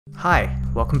Hi,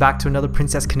 welcome back to another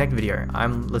Princess Connect video.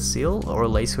 I'm Lucille, or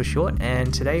Lace for short,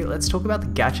 and today let's talk about the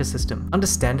gacha system,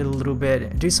 understand it a little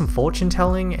bit, do some fortune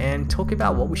telling, and talk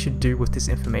about what we should do with this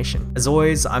information. As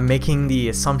always, I'm making the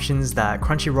assumptions that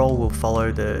Crunchyroll will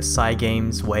follow the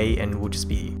Cygames way and will just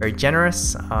be very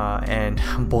generous, and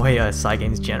boy are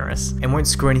Cygames generous, and won't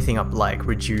screw anything up like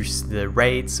reduce the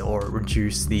rates or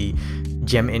reduce the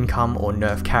gem income or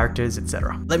nerf characters,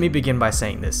 etc. Let me begin by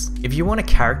saying this. If you want a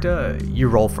character, you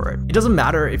roll for it. It doesn't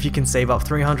matter if you can save up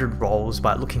 300 rolls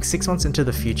by looking 6 months into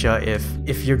the future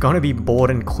if you're gonna be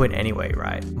bored and quit anyway,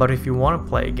 right? But if you want to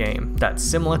play a game that's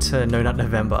similar to No Nut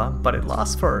November, but it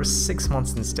lasts for 6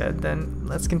 months instead, then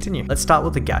let's continue. Let's start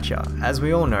with the gacha. As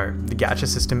we all know, the gacha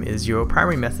system is your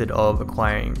primary method of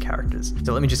acquiring characters.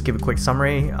 So let me just give a quick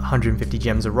summary. 150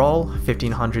 gems a roll,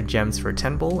 1500 gems for a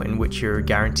 10 ball, in which you're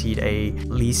guaranteed at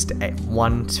least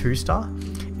one 2-star,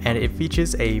 and it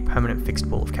features a permanent fixed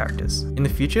pool of characters. In the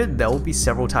future, there will be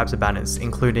several types of banners,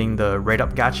 including the rate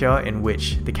up gacha, in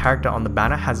which the character on the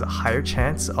banner has a higher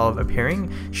chance of appearing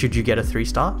should you get a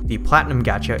 3-star, the platinum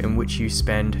gacha, in which you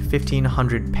spend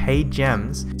 1500 paid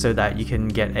gems so that you can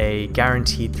get a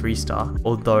guaranteed 3-star,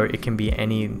 although it can be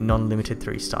any non-limited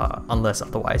 3-star unless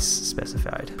otherwise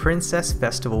specified. Princess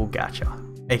Festival gacha,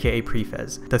 aka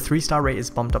PriFes. The 3-star rate is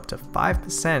bumped up to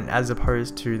 5% as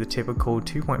opposed to the typical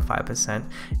 2.5%,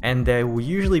 and there will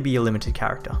usually be a limited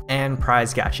character. And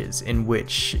prize gachas, in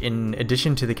which in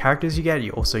addition to the characters you get,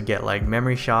 you also get like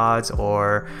memory shards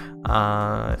or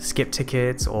skip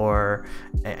tickets or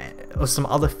some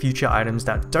other future items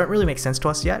that don't really make sense to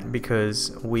us yet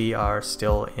because we are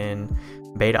still in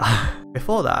beta.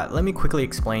 Before that, let me quickly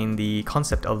explain the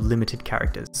concept of limited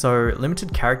characters. So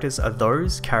limited characters are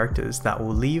those characters that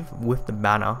will leave with the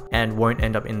banner and won't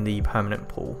end up in the permanent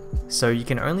pool. So you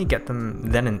can only get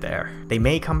them then and there. They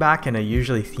may come back and are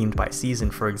usually themed by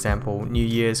season, for example, New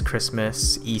Year's,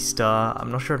 Christmas, Easter,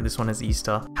 I'm not sure if this one is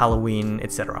Easter, Halloween,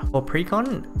 etc. For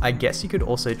Precon, I guess you could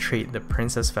also treat the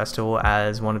Princess Festival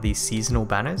as one of these seasonal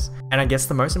banners. And I guess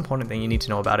the most important thing you need to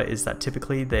know about it is that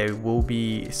typically there will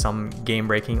be some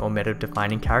game-breaking or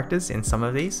meta-defining characters in some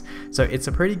of these, so it's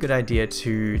a pretty good idea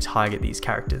to target these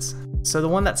characters. So the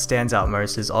one that stands out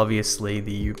most is obviously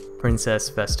the Princess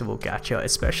Festival gacha,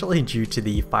 especially due to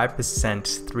the 5%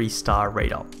 3-star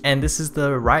rate up. And this is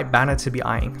the right banner to be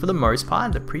eyeing. For the most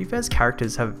part, the PriFes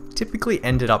characters have typically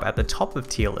ended up at the top of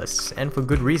tier lists, and for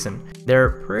good reason. They're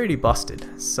pretty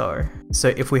busted. So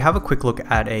if we have a quick look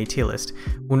at a tier list,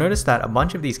 we'll notice that a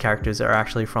bunch of these characters are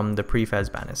actually from the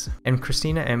PriFes banners. And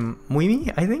Christina and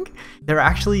Muimi, I think, they're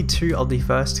actually two of the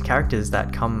first characters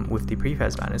that come with the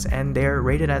PriFes banners, and they're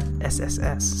rated at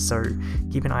SSS, so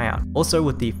keep an eye out. Also,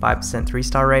 with the 5%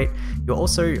 3-star rate, you'll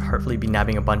also hopefully be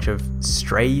nabbing a bunch of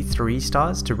stray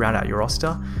 3-stars to round out your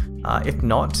roster. If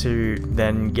not, to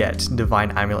then get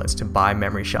divine amulets to buy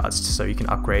memory shards so you can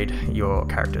upgrade your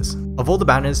characters. Of all the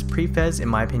banners, PriFes in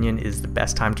my opinion is the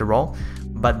best time to roll,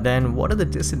 but then what are the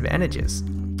disadvantages?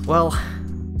 Well,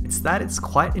 it's that it's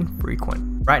quite infrequent.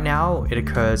 Right now, it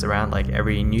occurs around like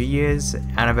every New Year's,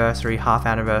 anniversary, half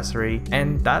anniversary,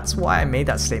 and that's why I made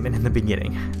that statement in the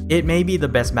beginning. It may be the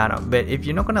best banner, but if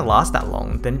you're not going to last that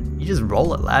long, then you just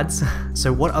roll it, lads.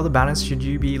 So what other banners should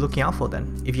you be looking out for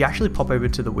then? If you actually pop over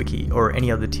to the wiki or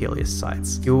any other tier list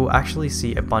sites, you'll actually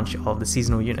see a bunch of the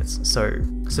seasonal units. So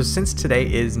since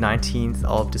today is 19th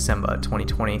of December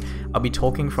 2020, I'll be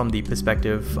talking from the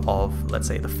perspective of, let's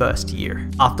say, the first year.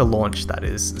 After launch, that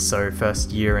is. So first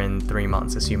year in 3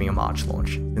 months, assuming a March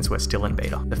launch, since we're still in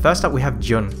beta. The first up we have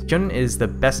Jun. Jun is the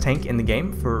best tank in the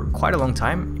game for quite a long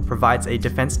time. It provides a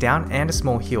defense down and a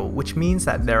small heal, which means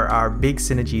that there are big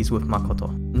synergies with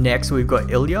Makoto. Next we've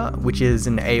got Ilya, which is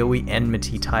an AoE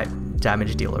enmity type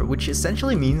damage dealer, which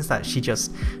essentially means that she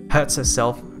just hurts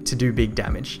herself to do big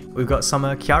damage. We've got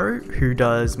Summer Kyaru, who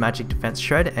does magic defense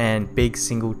shred and big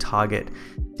single target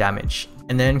damage.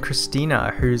 And then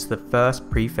Christina, who's the first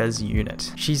PriFes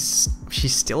unit. She's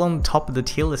still on top of the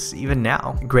tier list even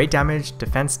now. Great damage,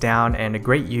 defense down, and a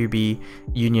great UB,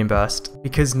 Union Burst,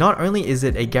 because not only is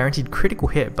it a guaranteed critical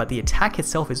hit, but the attack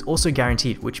itself is also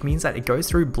guaranteed, which means that it goes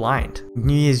through blind.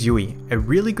 New Year's Yui, a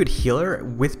really good healer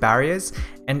with barriers,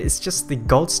 and it's just the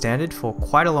gold standard for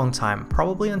quite a long time,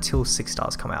 probably until 6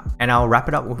 stars come out. And I'll wrap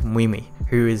it up with Muimi,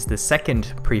 who is the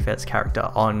second PriFes character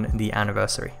on the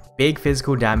anniversary. big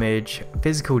physical damage,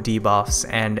 physical debuffs,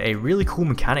 and a really cool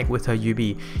mechanic with her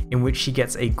Yubi in which she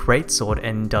gets a great sword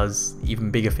and does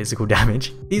even bigger physical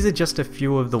damage. These are just a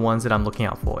few of the ones that I'm looking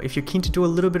out for. If you're keen to do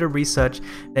a little bit of research,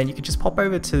 then you can just pop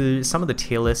over to some of the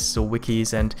tier lists or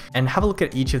wikis and have a look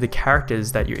at each of the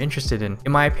characters that you're interested in.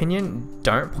 In my opinion,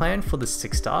 don't plan for the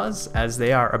 6 stars as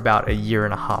they are about a year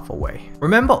and a half away.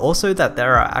 Remember also that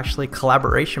there are actually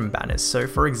collaboration banners. So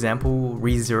for example,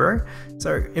 ReZero,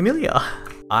 so Emilia.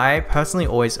 I personally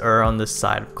always err on the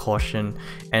side of caution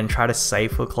and try to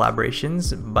save for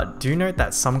collaborations, but do note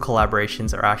that some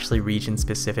collaborations are actually region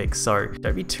specific, so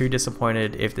don't be too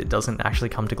disappointed if it doesn't actually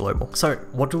come to global. So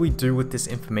what do we do with this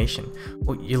information?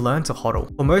 Well, you learn to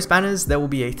hodl. For most banners, there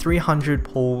will be a 300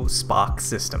 pull spark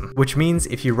system, which means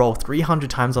if you roll 300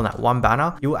 times on that one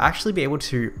banner, you will actually be able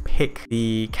to pick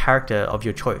the character of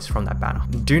your choice from that banner.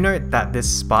 Do note that this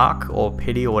spark or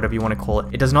pity or whatever you want to call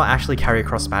it, it does not actually carry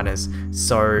across banners.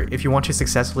 So if you want to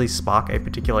successfully spark a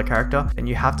particular character, then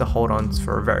you have to hold on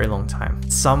for a very long time.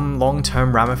 Some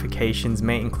long-term ramifications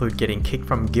may include getting kicked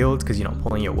from guilds because you're not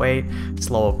pulling your weight,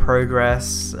 slower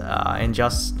progress, and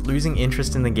just losing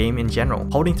interest in the game in general.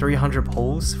 Holding 300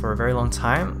 pulls for a very long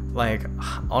time, like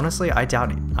honestly, I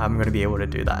doubt I'm going to be able to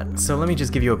do that. So let me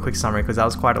just give you a quick summary because that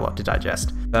was quite a lot to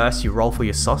digest. First, you roll for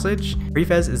your sausage.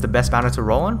 PriFes is the best banner to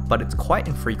roll on, but it's quite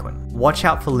infrequent. Watch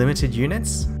out for limited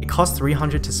units. It costs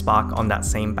 300 to spark on that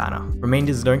same banner.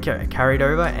 Remainders don't get carried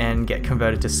over and get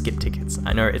converted to skip tickets.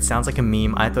 I know it sounds like a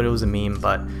meme. I thought it was a meme,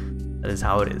 but that is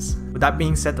how it is. With that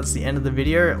being said, that's the end of the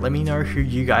video. Let me know who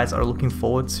you guys are looking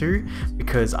forward to,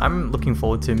 because I'm looking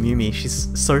forward to Mumi. She's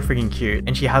so freaking cute,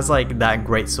 and she has like that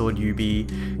great sword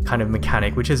Yubi kind of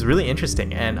mechanic, which is really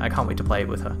interesting, and I can't wait to play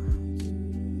with her.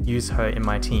 Use her in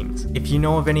my teams. If you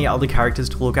know of any other characters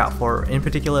to look out for, in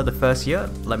particular the first year,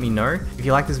 let me know. If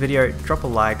you like this video, drop a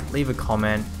like, leave a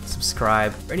comment,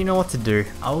 subscribe. Already know what to do.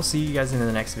 I will see you guys in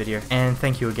the next video, and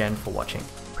thank you again for watching.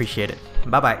 Appreciate it.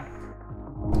 Bye bye.